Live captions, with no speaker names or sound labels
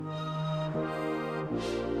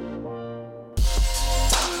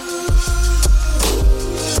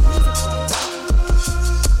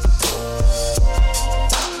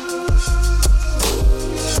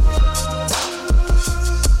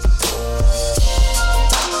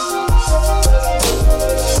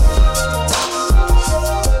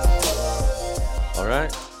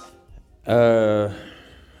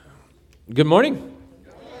Good morning.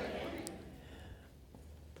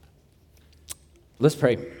 Let's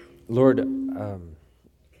pray. Lord, I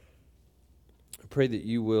pray that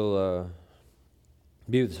you will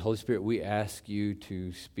be with us. Holy Spirit, we ask you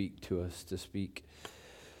to speak to us, to speak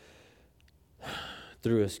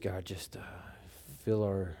through us, God. Just fill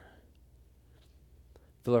our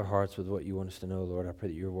hearts with what you want us to know, Lord. I pray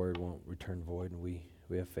that your word won't return void, and we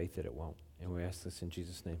have faith that it won't. And we ask this in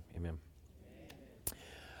Jesus' name. Amen.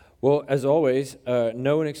 Well, as always,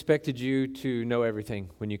 no one expected you to know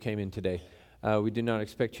everything when you came in today. We do not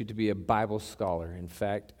expect you to be a Bible scholar. In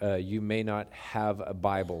fact, you may not have a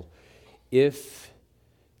Bible. If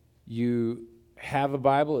you have a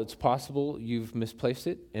Bible, it's possible you've misplaced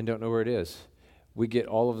it and don't know where it is. We get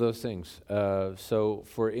all of those things. So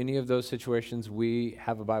for any of those situations, we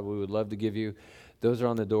have a Bible we would love to give you. Those are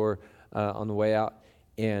on the door on the way out.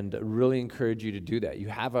 And really encourage you to do that. You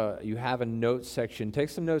have a notes section. Take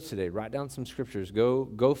some notes today. Write down some scriptures.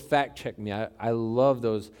 Go fact check me. I love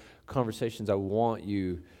those conversations. I want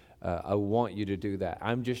you to do that.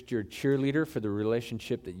 I'm just your cheerleader for the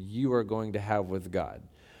relationship that you are going to have with God.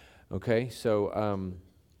 Okay, so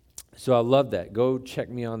I love that. Go check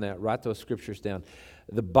me on that. Write those scriptures down.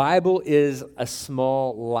 The Bible is a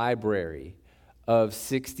small library of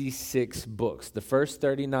 66 books. The first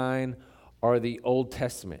 39 are the Old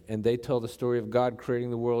Testament, and they tell the story of God creating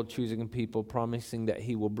the world, choosing people, promising that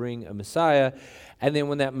he will bring a Messiah, and then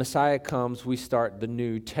when that Messiah comes, we start the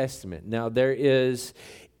New Testament. Now, there is,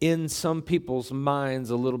 in some people's minds,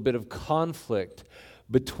 a little bit of conflict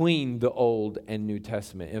between the Old and New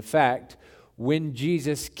Testament. In fact, when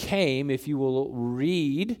Jesus came, if you will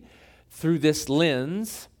read through this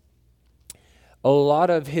lens, a lot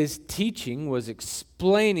of his teaching was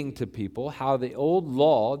explaining to people how the old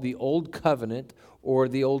law, the old covenant, or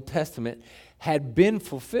the Old Testament had been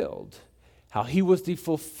fulfilled, how he was the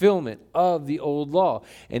fulfillment of the old law.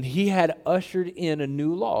 And he had ushered in a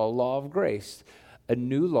new law, a law of grace, a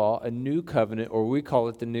new law, a new covenant, or we call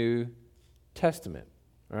it the New Testament.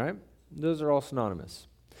 All right? Those are all synonymous.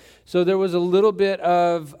 So there was a little bit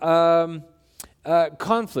of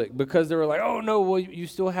conflict because they were like, oh, no, well, you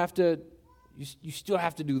still have to... You still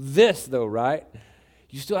have to do this, though, right?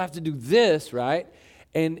 You still have to do this, right?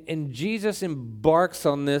 And Jesus embarks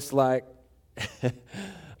on this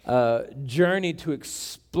journey to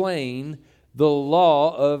explain the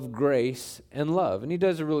law of grace and love. And he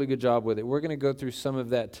does a really good job with it. We're going to go through some of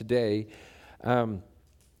that today.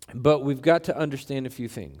 But we've got to understand a few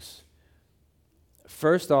things.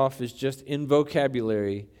 First off is just in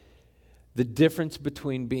vocabulary, the difference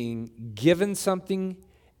between being given something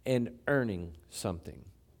and earning something.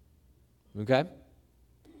 Okay?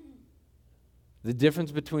 The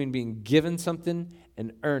difference between being given something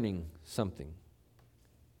and earning something.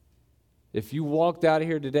 If you walked out of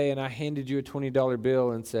here today and I handed you a $20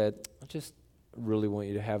 bill and said, I just really want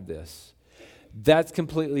you to have this, that's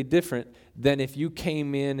completely different than if you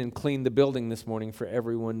came in and cleaned the building this morning for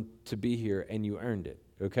everyone to be here and you earned it.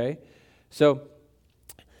 Okay? So,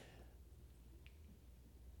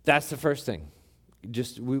 that's the first thing.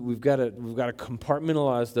 Just we've got to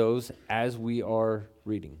compartmentalize those as we are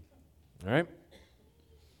reading. All right?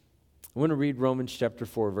 I want to read Romans chapter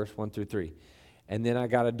 4, verse 1 through 3. And then I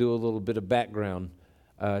got to do a little bit of background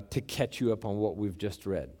to catch you up on what we've just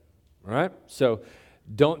read. All right? So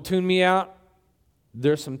don't tune me out.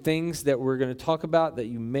 There's some things that we're going to talk about that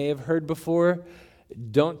you may have heard before.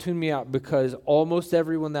 Don't tune me out because almost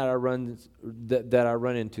everyone that I run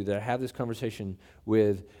into, that I have this conversation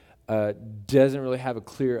with, doesn't really have a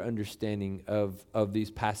clear understanding of these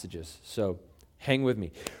passages. So hang with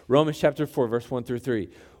me. Romans chapter 4, verse 1 through 3.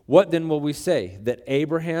 What then will we say? That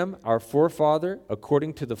Abraham, our forefather,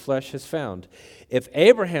 according to the flesh, has found. If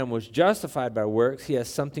Abraham was justified by works, he has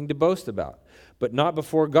something to boast about. But not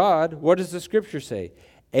before God. What does the scripture say?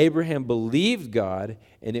 Abraham believed God,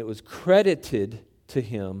 and it was credited to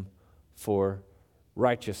him for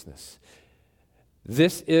righteousness.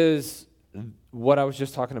 This is what I was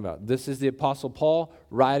just talking about. This is the Apostle Paul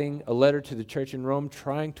writing a letter to the church in Rome,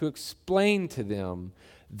 trying to explain to them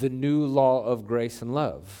the new law of grace and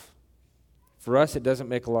love. For us, it doesn't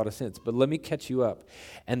make a lot of sense, but let me catch you up,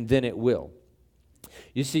 and then it will.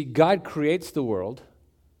 You see, God creates the world,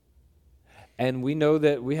 and we know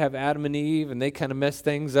that we have Adam and Eve, and they kind of mess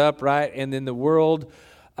things up, right? And then the world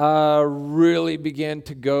really began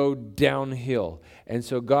to go downhill. And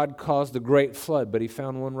so God caused a great flood, but he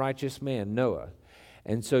found one righteous man, Noah.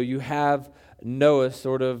 And so you have Noah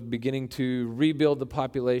sort of beginning to rebuild the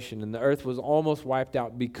population, and the earth was almost wiped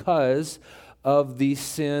out because of the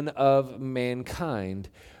sin of mankind.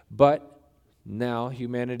 But Now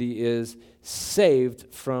humanity is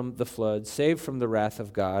saved from the flood, saved from the wrath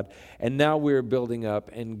of God, and now we're building up.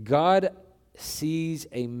 And God sees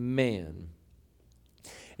a man,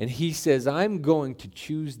 and he says, I'm going to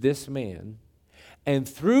choose this man, and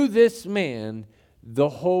through this man, the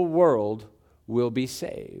whole world will be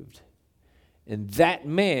saved. And that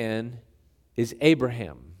man is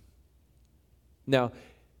Abraham. Now,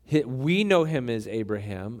 we know him as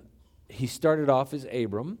Abraham. He started off as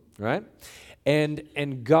Abram, right?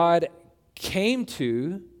 And God came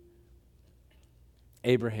to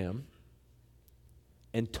Abraham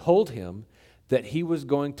and told him that he was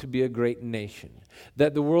going to be a great nation,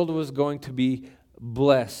 that the world was going to be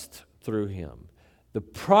blessed through him. The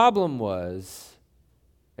problem was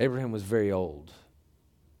Abraham was very old.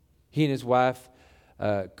 He and his wife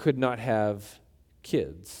could not have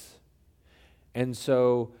kids. And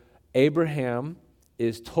so Abraham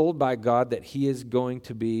is told by God that he is going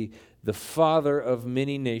to be the father of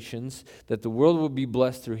many nations, that the world will be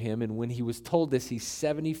blessed through him. And when he was told this, he's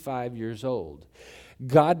 75 years old.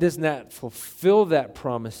 God does not fulfill that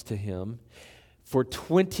promise to him for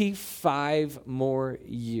 25 more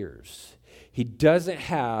years. He doesn't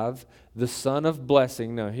have the son of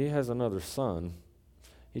blessing. Now, he has another son.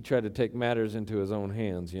 He tried to take matters into his own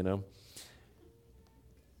hands,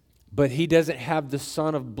 But he doesn't have the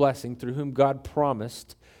son of blessing through whom God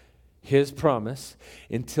promised his promise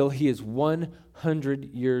until he is 100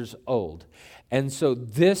 years old. And so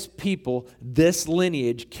this people, this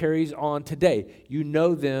lineage carries on today. You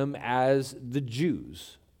know them as the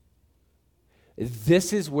Jews.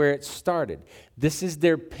 This is where it started. This is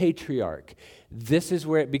their patriarch. This is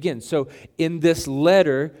where it begins. So in this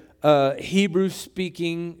letter,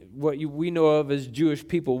 Hebrew-speaking, what we know of as Jewish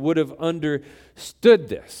people would have understood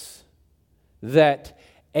this, that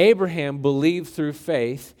Abraham believed through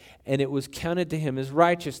faith, and it was counted to him as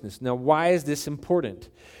righteousness. Now, why is this important?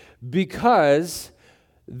 Because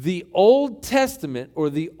the Old Testament, or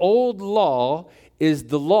the old law, is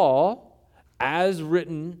the law as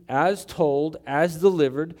written, as told, as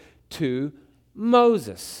delivered to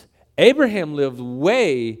Moses. Abraham lived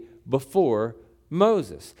way before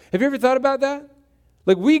Moses. Have you ever thought about that?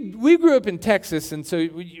 Like we grew up in Texas, and so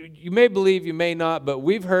you may believe, you may not, but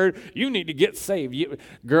we've heard, you need to get saved.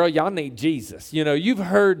 Girl, y'all need Jesus. You've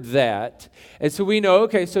heard that. And so we know,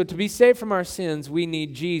 okay, so to be saved from our sins, we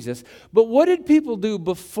need Jesus. But what did people do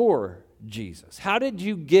before Jesus? How did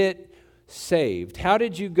you get saved? How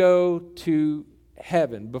did you go to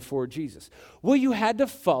heaven before Jesus? Well, you had to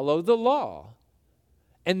follow the law.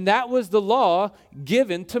 And that was the law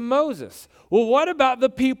given to Moses. Well, what about the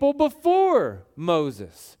people before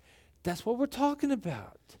Moses? That's what we're talking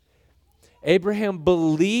about. Abraham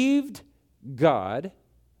believed God.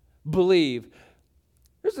 Believe.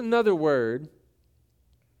 There's another word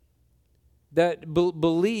that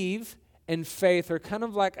believe and faith are kind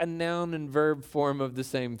of like a noun and verb form of the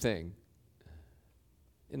same thing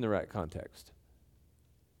in the right context.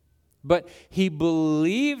 But he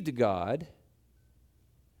believed God,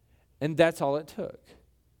 and that's all it took.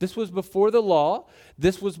 This was before the law.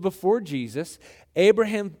 This was before Jesus.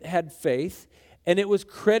 Abraham had faith, and it was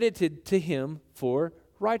credited to him for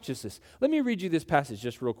righteousness. Let me read you this passage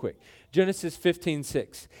just real quick. Genesis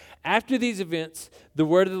 15:6. After these events, the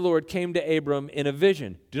word of the Lord came to Abram in a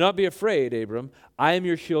vision. Do not be afraid, Abram. I am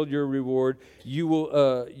your shield, your reward.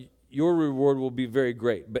 Your reward will be very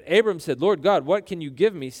great. But Abram said, Lord God, what can you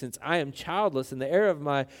give me, since I am childless, and the heir of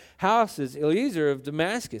my house is Eliezer of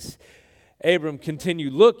Damascus? Abram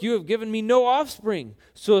continued, look, you have given me no offspring,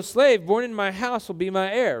 so a slave born in my house will be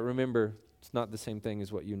my heir. Remember, it's not the same thing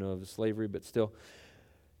as what you know of slavery, but still.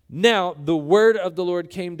 Now the word of the Lord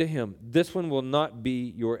came to him. This one will not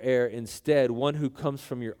be your heir. Instead, one who comes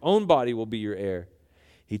from your own body will be your heir.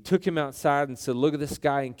 He took him outside and said, look at the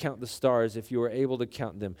sky and count the stars if you are able to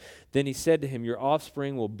count them. Then he said to him, your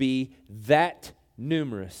offspring will be that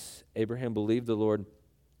numerous. Abraham believed the Lord,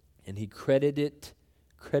 and he credited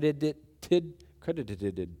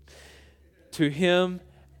to him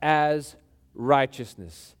as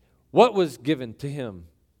righteousness. What was given to him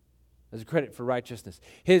as a credit for righteousness?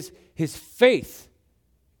 His faith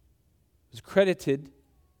was credited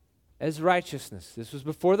as righteousness. This was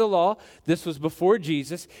before the law. This was before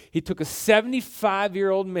Jesus. He took a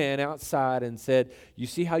 75-year-old man outside and said, you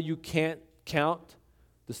see how you can't count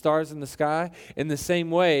the stars in the sky? In the same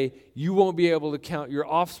way, you won't be able to count your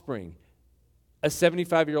offspring. A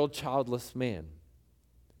 75-year-old childless man.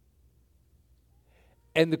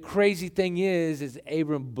 And the crazy thing is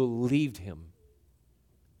Abram believed him.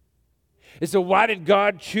 And so why did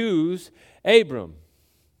God choose Abram?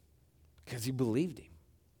 Because he believed him.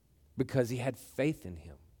 Because he had faith in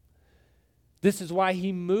him. This is why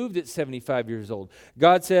he moved at 75 years old.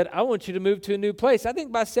 God said, I want you to move to a new place. I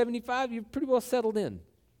think by 75, you've pretty well settled in.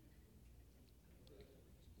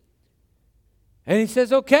 And he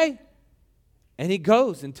says, okay. And he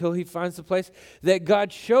goes until he finds the place that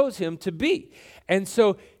God shows him to be. And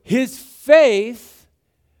so his faith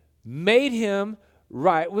made him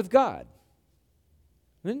right with God.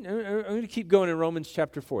 I'm going to keep going in Romans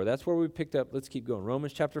chapter 4. That's where we picked up. Let's keep going.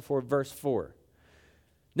 Romans chapter 4, verse 4.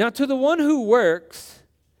 Now, to the one who works,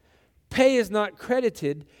 pay is not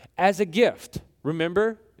credited as a gift.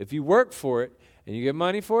 Remember, if you work for it and you get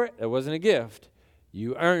money for it, that wasn't a gift.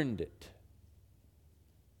 You earned it.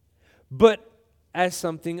 But as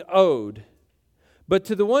something owed. But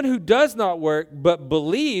to the one who does not work, but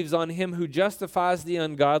believes on him who justifies the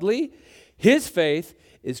ungodly, his faith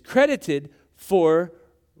is credited for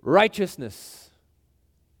righteousness.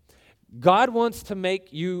 God wants to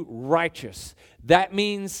make you righteous. That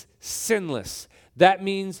means sinless. That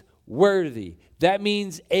means worthy. That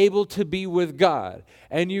means able to be with God.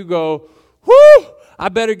 And you go, whoo, I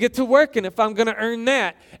better get to working if I'm going to earn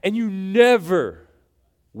that. And you never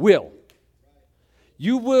will.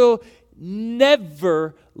 You will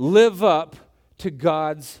never live up to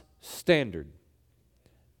God's standard.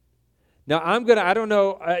 Now, I don't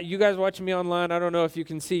know, you guys watching me online, I don't know if you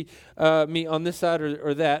can see me on this side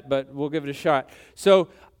or that, but we'll give it a shot. So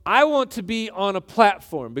I want to be on a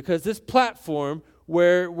platform, because this platform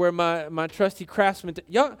where my trusty craftsman,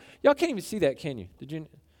 y'all can't even see that, can you? Did you?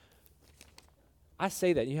 I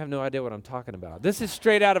say that, you have no idea what I'm talking about. This is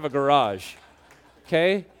straight out of a garage,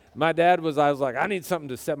 okay? My dad I was like, I need something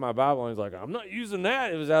to set my Bible. And he's like, I'm not using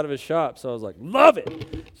that. It was out of his shop. So I was like, love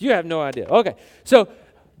it. You have no idea. Okay, so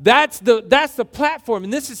that's the platform,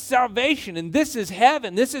 and this is salvation, and this is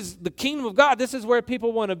heaven. This is the kingdom of God. This is where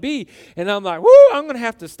people want to be. And I'm like, whoo, I'm going to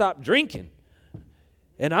have to stop drinking.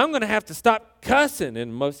 And I'm going to have to stop cussing.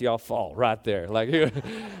 And most of y'all fall right there. Like,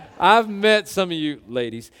 I've met some of you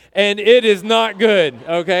ladies, and it is not good,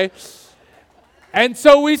 okay? And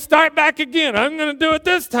so we start back again. I'm going to do it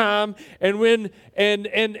this time. And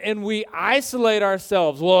we isolate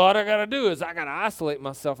ourselves. Well, what I got to do is I got to isolate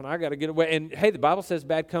myself, and I got to get away. And hey, the Bible says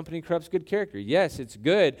bad company corrupts good character. Yes, it's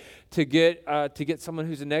good to get someone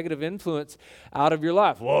who's a negative influence out of your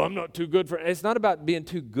life. Well, I'm not too good for it. It's not about being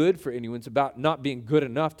too good for anyone. It's about not being good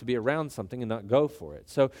enough to be around something and not go for it.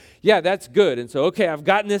 So yeah, that's good. And so, okay, I've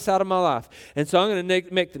gotten this out of my life. And so I'm going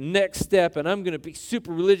to make the next step, and I'm going to be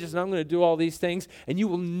super religious, and I'm going to do all these things. And you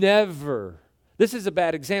will never, this is a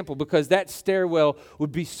bad example, because that stairwell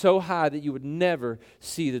would be so high that you would never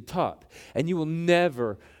see the top. And you will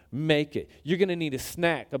never make it. You're going to need a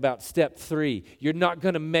snack about step 3. You're not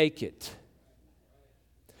going to make it.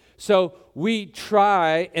 So we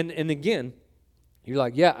try, and again, you're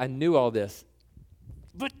like, yeah, I knew all this.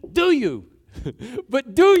 But do you?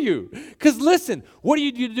 But do you? Because listen, what are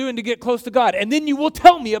you doing to get close to God? And then you will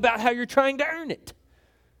tell me about how you're trying to earn it.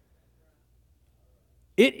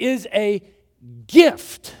 It is a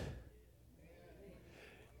gift.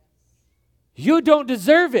 You don't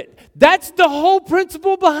deserve it. That's the whole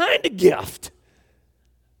principle behind a gift.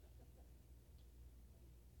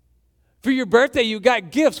 For your birthday, you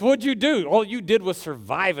got gifts. What'd you do? All you did was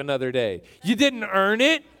survive another day. You didn't earn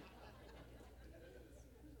it.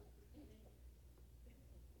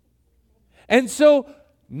 And so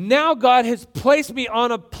now God has placed me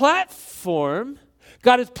on a platform.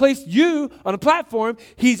 God has placed you on a platform.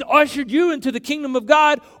 He's ushered you into the kingdom of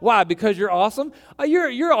God. Why? Because you're awesome?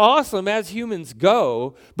 You're awesome as humans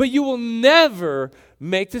go, but you will never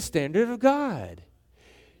make the standard of God.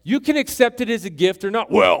 You can accept it as a gift or not.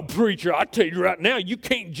 Well, preacher, I tell you right now, you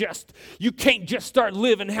can't just start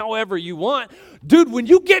living however you want. Dude, when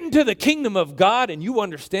you get into the kingdom of God and you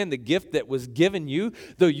understand the gift that was given you,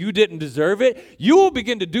 though you didn't deserve it, you will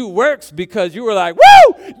begin to do works because you were like,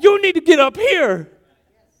 woo, you need to get up here.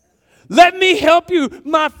 Let me help you,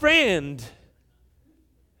 my friend.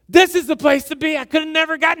 This is the place to be. I could have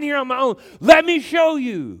never gotten here on my own. Let me show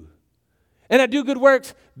you. And I do good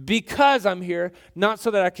works because I'm here, not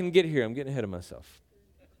so that I can get here. I'm getting ahead of myself.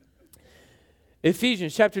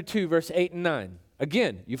 Ephesians chapter 2, verse 8 and 9.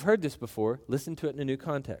 Again, you've heard this before. Listen to it in a new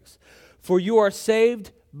context. For you are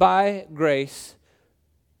saved by grace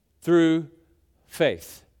through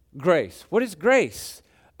faith. Grace. What is grace?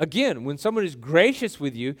 Again, when someone is gracious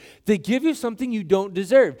with you, they give you something you don't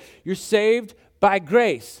deserve. You're saved by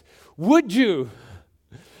grace. Would you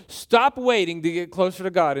stop waiting to get closer to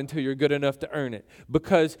God until you're good enough to earn it?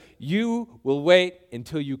 Because you will wait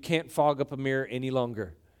until you can't fog up a mirror any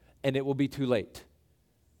longer, and it will be too late.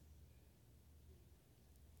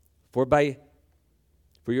 For by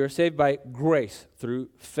For you are saved by grace through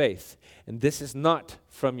faith. And this is not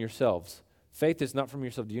from yourselves. Faith is not from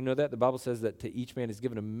yourself. Do you know that? The Bible says that to each man is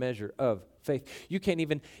given a measure of faith. You can't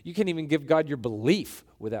even give God your belief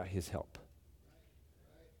without his help.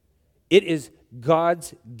 It is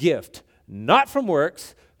God's gift, not from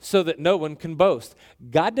works, so that no one can boast.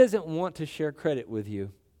 God doesn't want to share credit with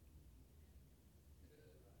you.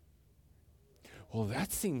 Well,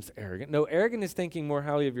 that seems arrogant. No, arrogant is thinking more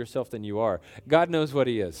highly of yourself than you are. God knows what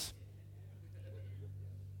he is.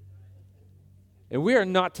 And we are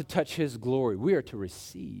not to touch his glory. We are to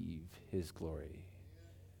receive his glory.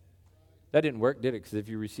 That didn't work, did it? Because if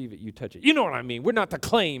you receive it, you touch it. You know what I mean. We're not to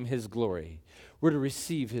claim his glory. We're to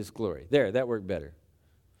receive his glory. There, that worked better.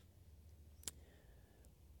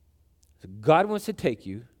 So God wants to take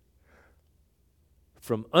you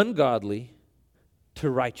from ungodly to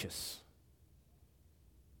righteous.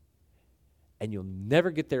 And you'll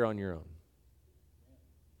never get there on your own.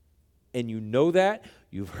 And you know that.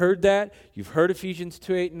 You've heard that. You've heard Ephesians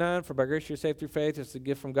 2:8-9. For by grace you're saved through faith. It's a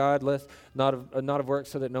gift from God, lest not of works,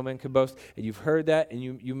 so that no man can boast. And you've heard that, and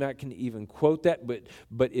you might can even quote that.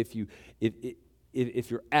 But if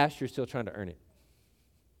you're asked, you're still trying to earn it.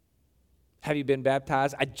 Have you been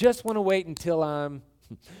baptized? I just want to wait until I'm.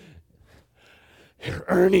 You're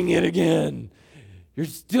earning it again. You're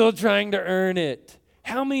still trying to earn it.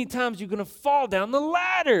 How many times are you going to fall down the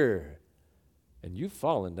ladder? And you've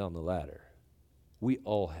fallen down the ladder. We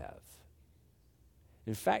all have.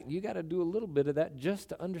 In fact, you got to do a little bit of that just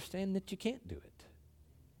to understand that you can't do it.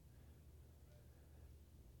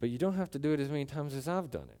 But you don't have to do it as many times as I've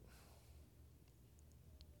done it.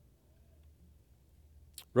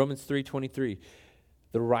 Romans 3:23.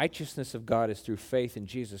 The righteousness of God is through faith in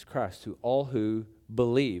Jesus Christ to all who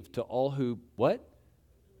believe. To all who, what?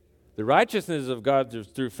 The righteousness of God is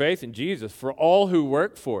through faith in Jesus for all who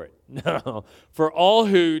work for it. No, for all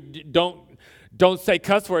who don't say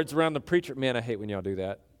cuss words around the preacher. Man, I hate when y'all do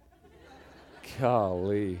that.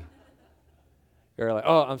 Golly. You're like,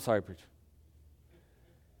 oh, I'm sorry, preacher.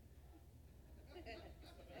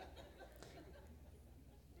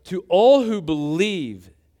 To all who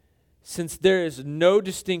believe, since there is no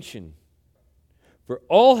distinction, for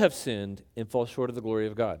all have sinned and fall short of the glory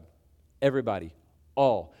of God. Everybody,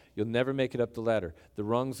 all. You'll never make it up the ladder. The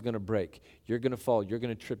rung's going to break. You're going to fall. You're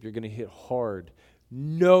going to trip. You're going to hit hard.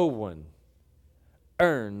 No one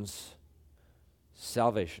earns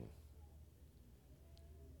salvation.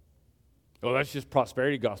 Oh, that's just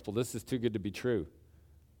prosperity gospel. This is too good to be true.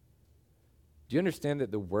 Do you understand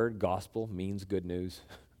that the word gospel means good news?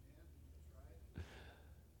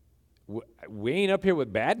 We ain't up here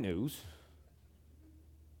with bad news.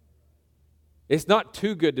 It's not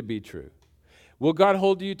too good to be true. Will God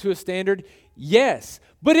hold you to a standard? Yes.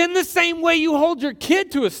 But in the same way you hold your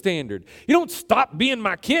kid to a standard. You don't stop being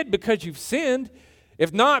my kid because you've sinned.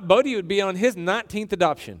 If not, Bodie would be on his 19th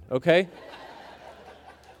adoption, okay?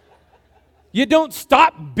 You don't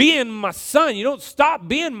stop being my son. You don't stop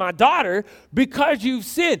being my daughter because you've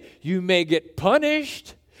sinned. You may get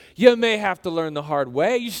punished. You may have to learn the hard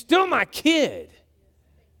way. You're still my kid.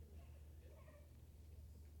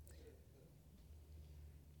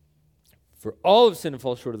 For all have sinned and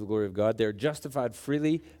fall short of the glory of God. They are justified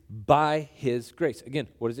freely by his grace. Again,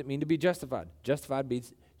 what does it mean to be justified? Justified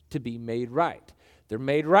means to be made right. They're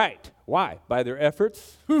made right. Why? By their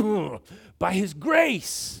efforts? By his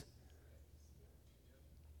grace.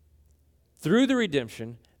 Through the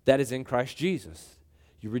redemption that is in Christ Jesus.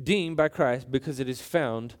 You're redeemed by Christ because it is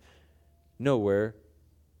found nowhere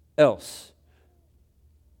else.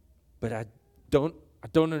 But I don't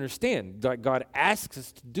understand. God asks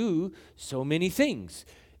us to do so many things.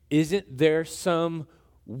 Isn't there some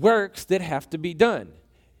works that have to be done?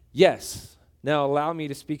 Yes. Now allow me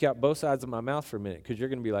to speak out both sides of my mouth for a minute, because you're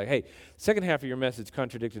going to be like, hey, second half of your message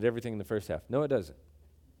contradicted everything in the first half. No, it doesn't.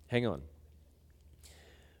 Hang on.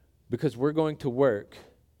 Because we're going to work,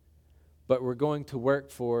 but we're going to work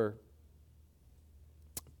for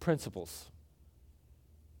principles.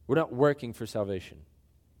 We're not working for salvation.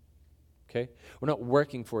 Okay? We're not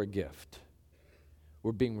working for a gift.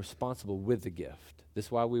 We're being responsible with the gift. This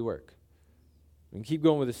is why we work. We can keep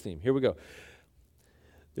going with this theme. Here we go.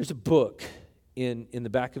 There's a book in the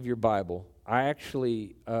back of your Bible. I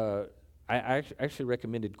actually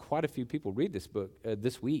recommended quite a few people read this book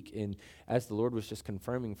this week, and as the Lord was just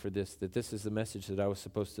confirming for this, that this is the message that I was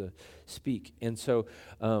supposed to speak. And so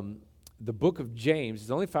the book of James is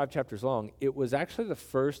only 5 chapters long. It was actually the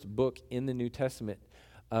first book in the New Testament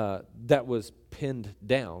that was pinned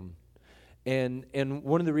down. And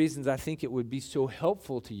one of the reasons I think it would be so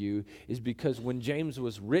helpful to you is because when James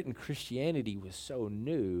was written, Christianity was so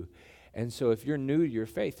new. And so if you're new to your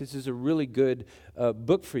faith, this is a really good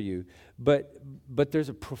book for you. But there's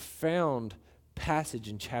a profound passage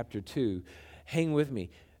in chapter 2. Hang with me.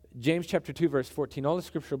 James chapter 2, verse 14. All the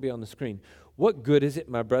scripture will be on the screen. What good is it,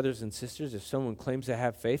 my brothers and sisters, if someone claims to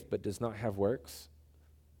have faith but does not have works?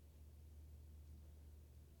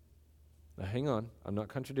 Now hang on. I'm not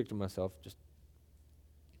contradicting myself.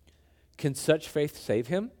 Can such faith save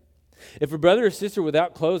him? If a brother or sister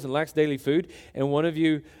without clothes and lacks daily food, and one of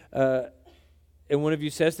you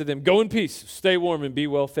says to them, "Go in peace, stay warm and be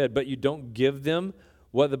well fed," but you don't give them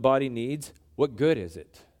what the body needs, what good is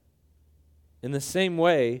it? In the same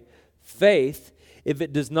way, faith, if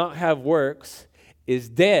it does not have works, is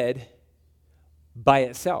dead by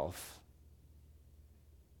itself.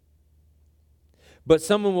 But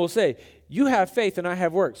someone will say, "You have faith and I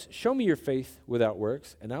have works. Show me your faith without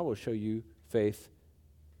works, and I will show you faith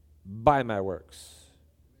by my works."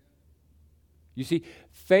 You see,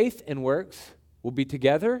 faith and works will be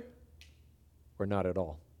together or not at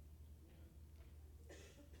all.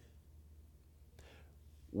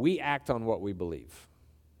 We act on what we believe.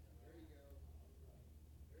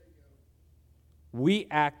 We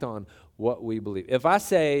act on what we believe. If I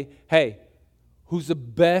say, "Hey, who's the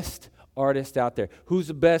best artist out there? Who's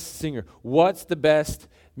the best singer? What's the best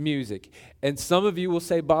music?" And some of you will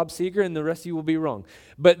say Bob Seger, and the rest of you will be wrong.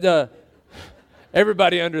 But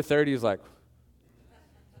everybody under 30 is like,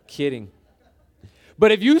 kidding.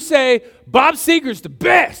 But if you say, "Bob Seger's the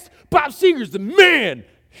best, Bob Seger's the man,"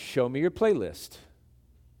 show me your playlist.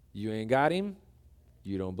 You ain't got him,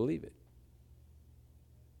 you don't believe it.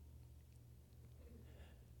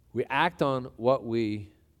 We act on what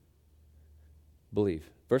we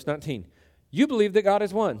believe. Verse 19, you believe that God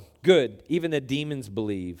is one. Good. Even the demons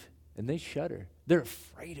believe, and they shudder. They're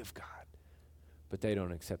afraid of God, but they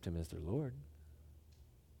don't accept him as their Lord.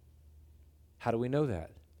 How do we know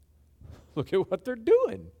that? Look at what they're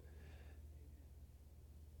doing.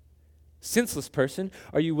 Senseless person,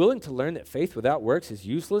 are you willing to learn that faith without works is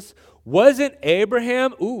useless? Wasn't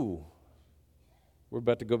Abraham, we're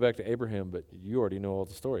about to go back to Abraham, but you already know all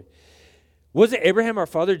the story. Wasn't Abraham our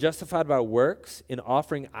father justified by works in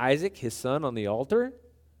offering Isaac, his son, on the altar?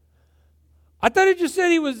 I thought it just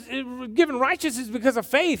said he was given righteousness because of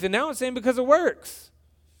faith, and now it's saying because of works.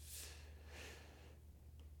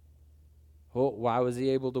 Well, why was he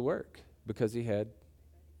able to work? Because he had,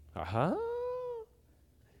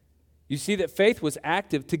 You see that faith was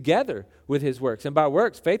active together with his works. And by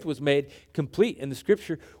works, faith was made complete. And the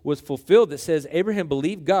scripture was fulfilled that says, Abraham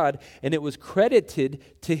believed God, and it was credited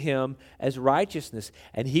to him as righteousness.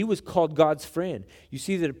 And he was called God's friend. You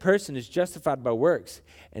see that a person is justified by works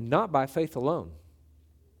and not by faith alone.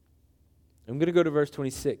 I'm going to go to verse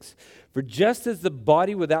 26. For just as the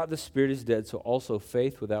body without the spirit is dead, so also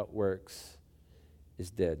faith without works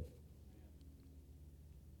is dead.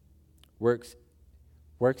 Works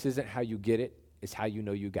isn't how you get it, it's how you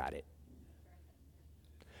know you got it.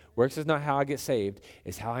 Works is not how I get saved,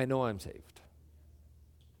 it's how I know I'm saved.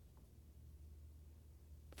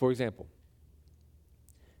 For example,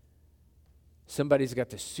 somebody's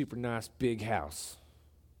got this super nice big house.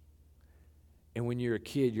 And when you're a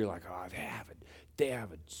kid, you're like, oh, they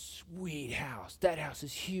have a sweet house. That house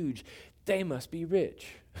is huge. They must be rich.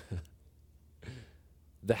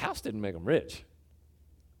 The house didn't make them rich.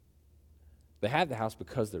 They have the house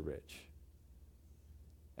because they're rich.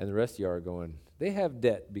 And the rest of you are going, they have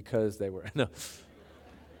debt because they were. No.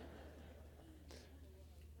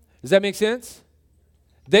 Does that make sense?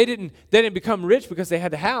 They didn't become rich because they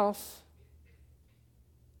had the house.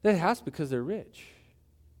 They had the house because they're rich.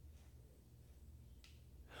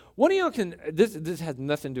 One of y'all can, this has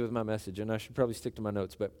nothing to do with my message, and I should probably stick to my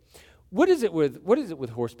notes, but what is it with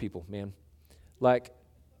horse people, man? Like,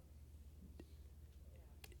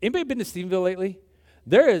 anybody been to Stephenville lately?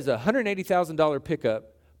 There is a $180,000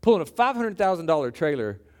 pickup pulling a $500,000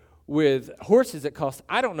 trailer with horses that cost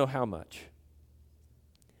I don't know how much.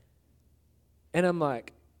 And I'm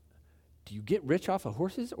like, do you get rich off of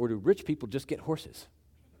horses, or do rich people just get horses?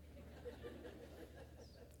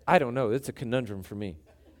 I don't know. It's a conundrum for me.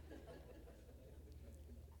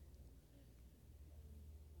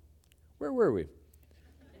 Where were we?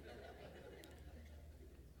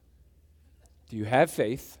 Do you have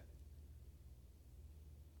faith?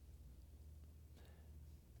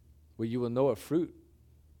 Well, you will know a fruit,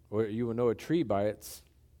 or you will know a tree by its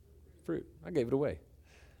fruit. I gave it away.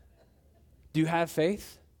 Do you have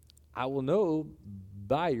faith? I will know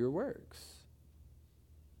by your works.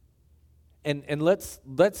 And let's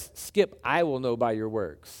skip I will know by your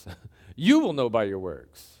works. You will know by your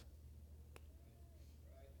works.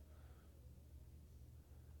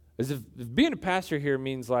 As if being a pastor here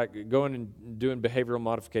means like going and doing behavioral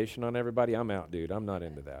modification on everybody, I'm out, dude. I'm not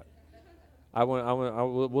into that.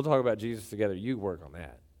 We'll talk about Jesus together. You work on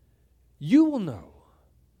that. You will know.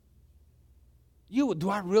 Do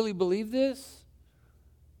I really believe this?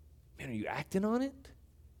 Man, are you acting on it?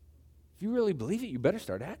 If you really believe it, you better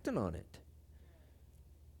start acting on it.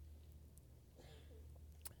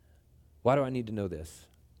 Why do I need to know this?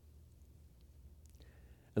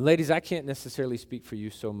 And ladies, I can't necessarily speak for you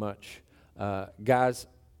so much. Guys,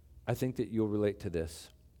 I think that you'll relate to this.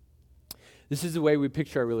 This is the way we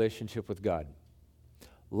picture our relationship with God.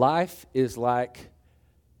 Life is like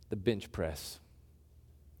the bench press.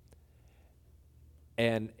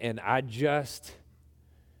 And I just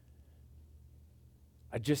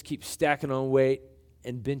keep stacking on weight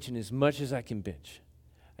and benching as much as I can bench.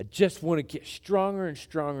 I just want to get stronger and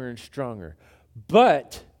stronger and stronger.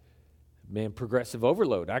 But, man, progressive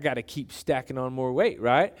overload. I got to keep stacking on more weight,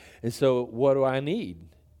 right? And so what do I need?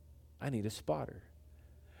 I need a spotter.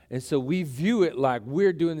 And so we view it like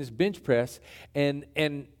we're doing this bench press, and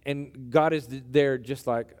God is there just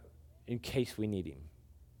like in case we need him.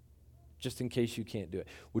 Just in case you can't do it.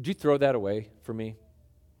 Would you throw that away for me?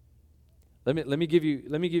 Let me give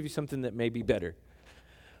you something that may be better.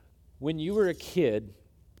 When you were a kid,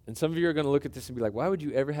 and some of you are going to look at this and be like, why would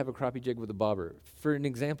you ever have a crappie jig with a bobber? For an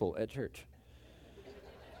example, at church.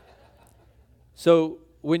 So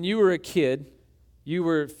when you were a kid, you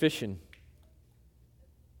were fishing.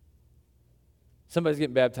 Somebody's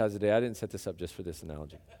getting baptized today. I didn't set this up just for this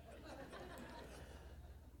analogy.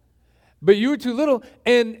 But you were too little,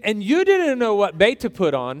 and you didn't know what bait to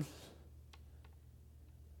put on.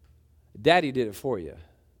 Daddy did it for you.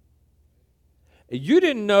 You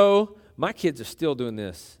didn't know, my kids are still doing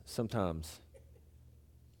this sometimes.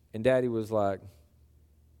 And Daddy was like,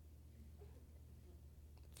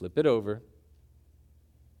 flip it over.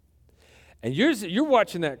 And you're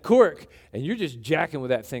watching that cork, and you're just jacking with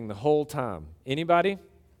that thing the whole time. Anybody?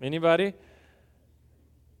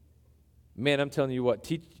 Man, I'm telling you what,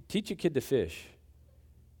 teach a kid to fish,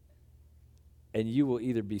 and you will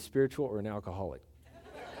either be spiritual or an alcoholic.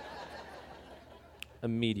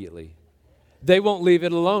 Immediately. They won't leave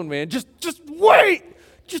it alone, man. Just wait.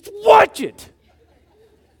 Just watch it.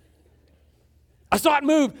 I saw it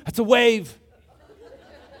move. That's a wave.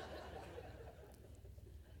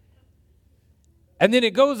 And then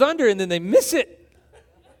it goes under, and then they miss it.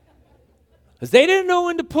 Because they didn't know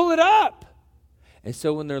when to pull it up. And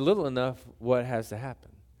so when they're little enough, what has to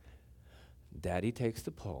happen? Daddy takes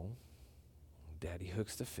the pole. Daddy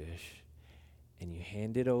hooks the fish. And you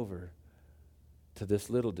hand it over to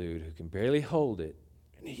this little dude who can barely hold it.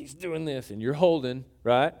 And he's doing this, and you're holding,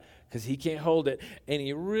 right? Because he can't hold it. And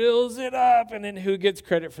he reels it up, and then who gets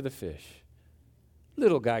credit for the fish?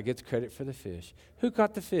 Little guy gets credit for the fish. Who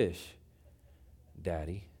caught the fish?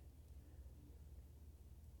 Daddy.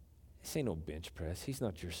 This ain't no bench press. He's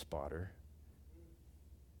not your spotter.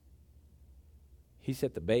 He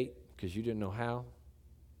set the bait because you didn't know how.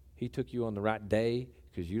 He took you on the right day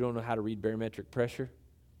because you don't know how to read barometric pressure.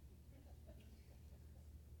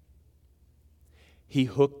 He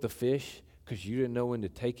hooked the fish because you didn't know when to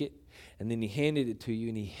take it. And then he handed it to you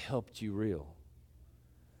and he helped you reel.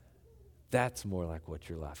 That's more like what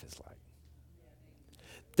your life is like.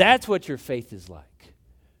 That's what your faith is like.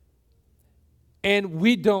 And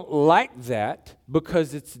we don't like that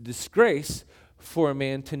because it's a disgrace for a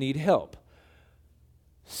man to need help.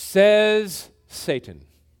 Says Satan.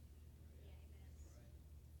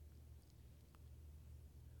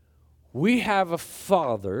 We have a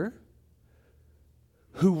Father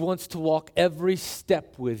who wants to walk every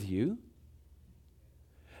step with you,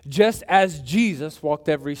 just as Jesus walked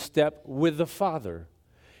every step with the Father.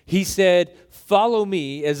 He said, follow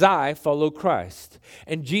me as I follow Christ.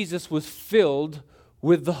 And Jesus was filled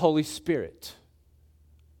with the Holy Spirit.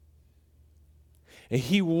 And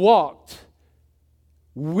he walked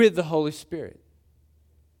with the Holy Spirit.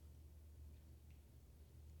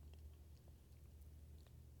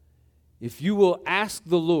 If you will ask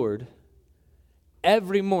the Lord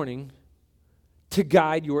every morning to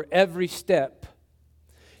guide your every step,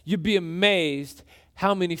 you'd be amazed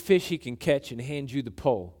how many fish he can catch and hand you the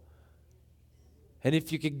pole. And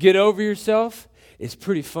if you could get over yourself, it's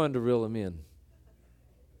pretty fun to reel them in.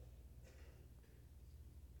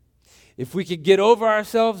 If we could get over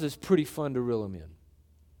ourselves, it's pretty fun to reel them in.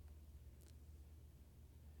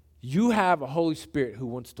 You have a Holy Spirit who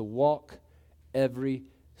wants to walk every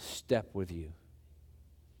step with you.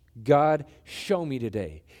 God, show me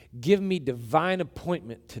today. Give me divine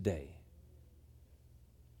appointment today.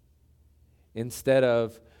 Instead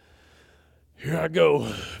of, here I go.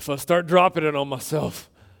 If I start dropping it on myself,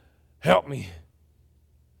 Help me.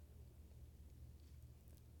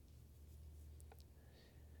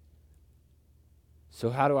 So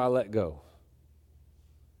how do I let go?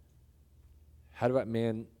 How do I,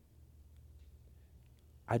 man,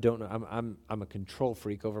 I don't know. I'm a control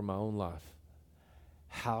freak over my own life.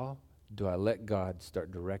 How do I let God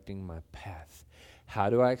start directing my path? How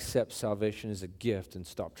do I accept salvation as a gift and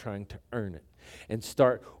stop trying to earn it? And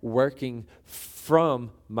start working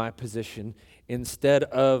from my position instead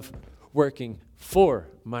of working for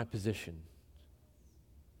my position.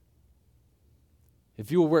 If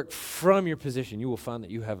you will work from your position, you will find that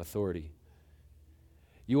you have authority.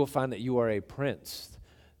 You will find that you are a prince,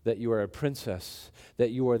 that you are a princess,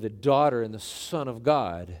 that you are the daughter and the son of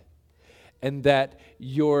God, and that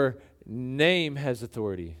your name has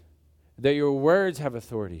authority, that your words have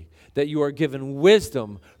authority, that you are given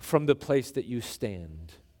wisdom from the place that you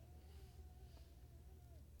stand.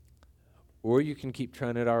 Or you can keep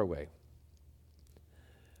trying it our way.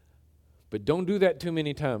 But don't do that too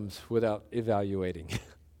many times without evaluating.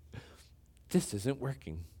 This isn't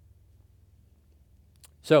working.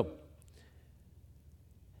 So,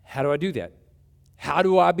 how do I do that? How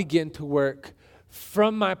do I begin to work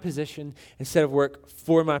from my position instead of work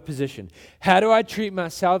for my position? How do I treat my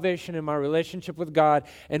salvation and my relationship with God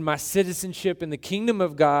and my citizenship in the kingdom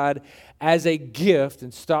of God as a gift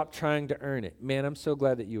and stop trying to earn it? Man, I'm so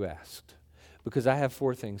glad that you asked, because I have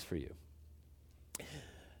 4 things for you.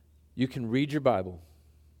 You can read your Bible.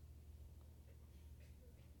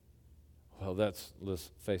 Well, let's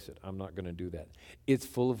face it, I'm not going to do that. It's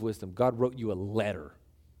full of wisdom. God wrote you a letter.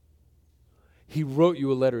 He wrote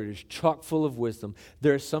you a letter. It is chock full of wisdom.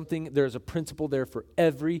 There's a principle there for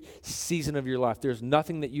every season of your life. There's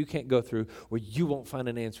nothing that you can't go through where you won't find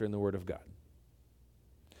an answer in the Word of God.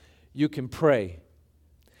 You can pray.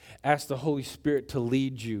 Ask the Holy Spirit to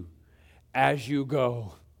lead you as you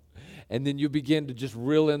go. And then you begin to just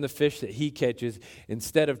reel in the fish that He catches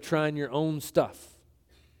instead of trying your own stuff.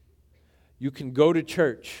 You can go to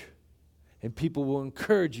church and people will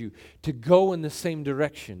encourage you to go in the same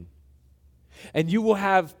direction. And you will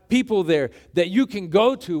have people there that you can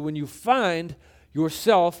go to when you find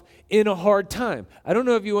yourself in a hard time. I don't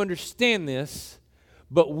know if you understand this,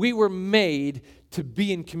 but we were made to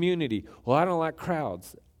be in community. Well, I don't like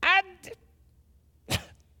crowds.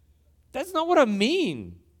 That's not what I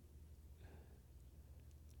mean.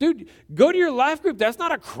 Dude, go to your life group. That's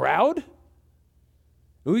not a crowd.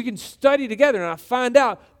 We can study together, and I find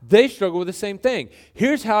out they struggle with the same thing.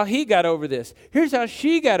 Here's how he got over this. Here's how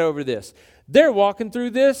she got over this. They're walking through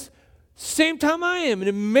this same time I am, and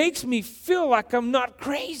it makes me feel like I'm not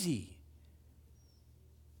crazy.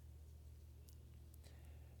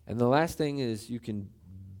 And the last thing is you can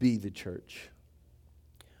be the church.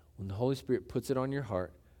 When the Holy Spirit puts it on your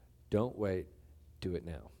heart, don't wait, do it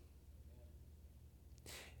now.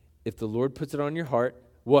 If the Lord puts it on your heart,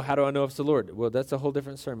 well, how do I know if it's the Lord? Well, that's a whole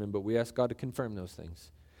different sermon, but we ask God to confirm those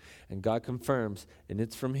things. And God confirms, and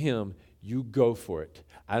it's from Him, you go for it.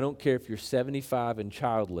 I don't care if you're 75 and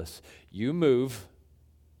childless. You move,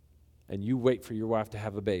 and you wait for your wife to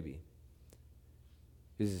have a baby.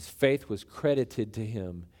 Because his faith was credited to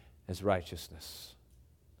him as righteousness.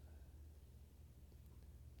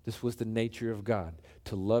 This was the nature of God,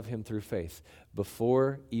 to love Him through faith.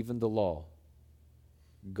 Before even the law,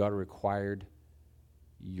 God required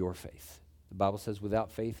your faith. The Bible says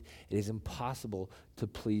without faith, it is impossible to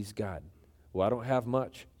please God. Well, I don't have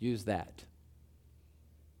much. Use that.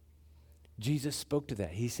 Jesus spoke to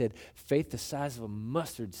that. He said, faith the size of a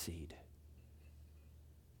mustard seed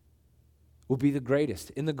will be the greatest.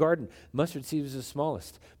 In the garden, mustard seed was the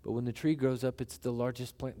smallest, but when the tree grows up, it's the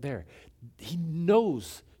largest plant there. He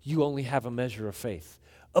knows you only have a measure of faith.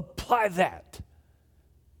 Apply that.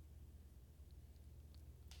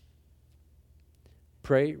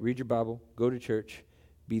 Pray, read your Bible, go to church,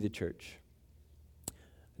 be the church.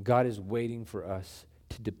 God is waiting for us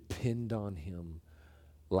to depend on Him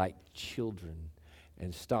like children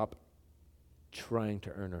and stop trying to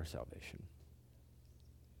earn our salvation.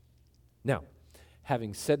 Now,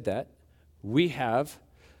 having said that, we have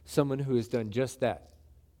someone who has done just that.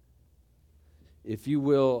 If you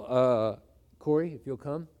will, Corey, if you'll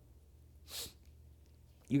come.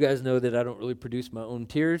 You guys know that I don't really produce my own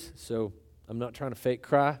tears, so I'm not trying to fake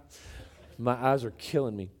cry. My eyes are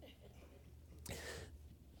killing me.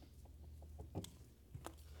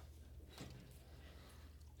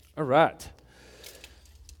 All right.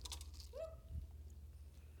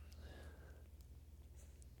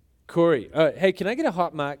 Corey, hey, can I get a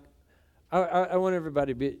hot mic? I want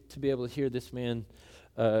everybody to be able to hear this man.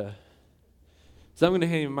 So I'm going to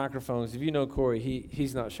hand him microphones. If you know Corey,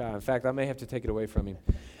 he's not shy. In fact, I may have to take it away from him.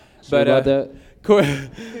 But about that?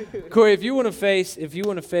 Corey, if you want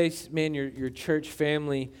to face, man, your church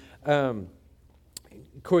family,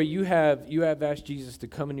 Corey, you have asked Jesus to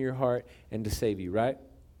come into your heart and to save you, right?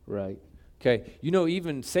 Right. Okay. You know,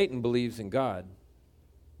 even Satan believes in God,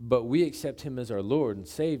 but we accept him as our Lord and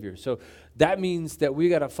Savior. So that means that we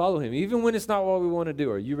got to follow him, even when it's not what we want to do.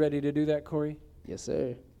 Are you ready to do that, Corey? Yes,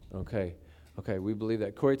 sir. Okay. Okay, we believe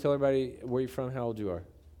that. Corey, tell everybody where you're from, how old you are.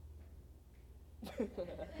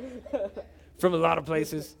 From a lot of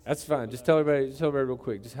places. That's fine. Just tell everybody real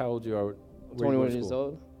quick, just how old you are. Where 21 years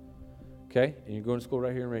old. Okay, and you're going to school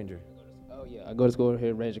right here in Ranger. Oh, yeah. I go to school here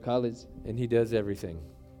at Ranger College. And he does everything.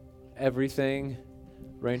 Everything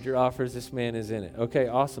Ranger offers, this man is in it. Okay,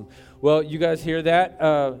 awesome. Well, you guys hear that?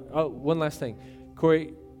 One last thing.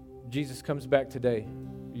 Corey, Jesus comes back today.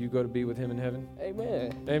 You go to be with him in heaven?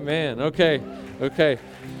 Amen. Amen. Okay.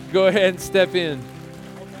 Go ahead and step in.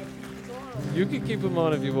 You can keep him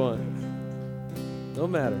on if you want. No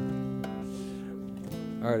matter.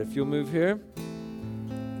 All right, if you'll move here,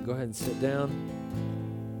 go ahead and sit down.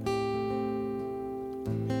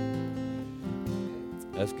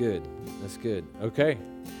 That's good. Okay.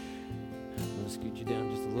 I'm going to scoot you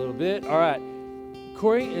down just a little bit. All right.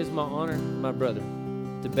 Corey, it is my honor, my brother,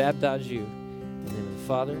 to baptize you in the name of the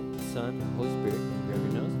Father, the Son, and the Holy Spirit. Grab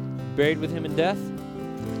your nose. Buried with him in death.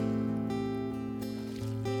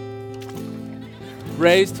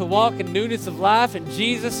 Raised to walk in newness of life in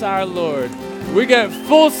Jesus our Lord. We got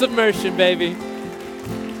full submersion, baby.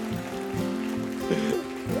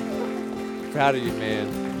 Proud of you,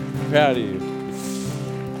 man. Proud of you.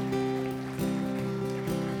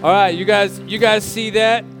 All right, you guys see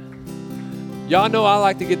that? Y'all know I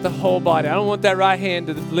like to get the whole body. I don't want that right hand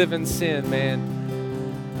to live in sin, man.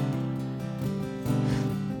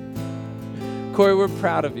 Corey, we're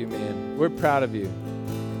proud of you, man. We're proud of you.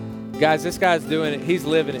 Guys, this guy's doing it. He's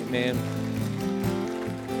living it, man.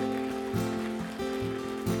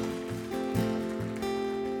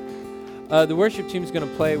 The worship team's going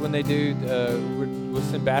to play. When they do, we'll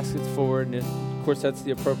send baskets forward, and of course, that's the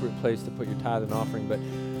appropriate place to put your tithe and offering. But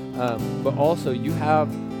also, you have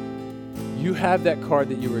that card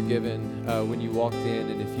that you were given when you walked in,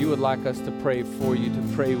 and if you would like us to pray for you, to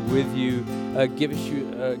pray with you,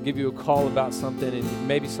 give you a call about something, and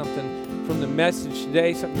maybe something from the message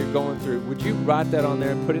today, something you're going through, would you write that on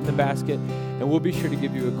there and put it in the basket, and we'll be sure to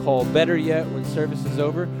give you a call. Better yet, when service is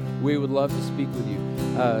over, we would love to speak with you.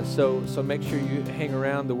 So make sure you hang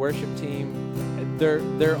around. The worship team,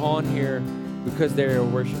 they're on here because they're a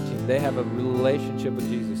worship team. They have a relationship with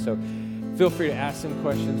Jesus. So feel free to ask them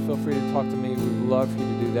questions. Feel free to talk to me. We'd love for you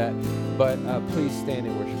to do that. But please stand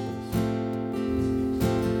and worship.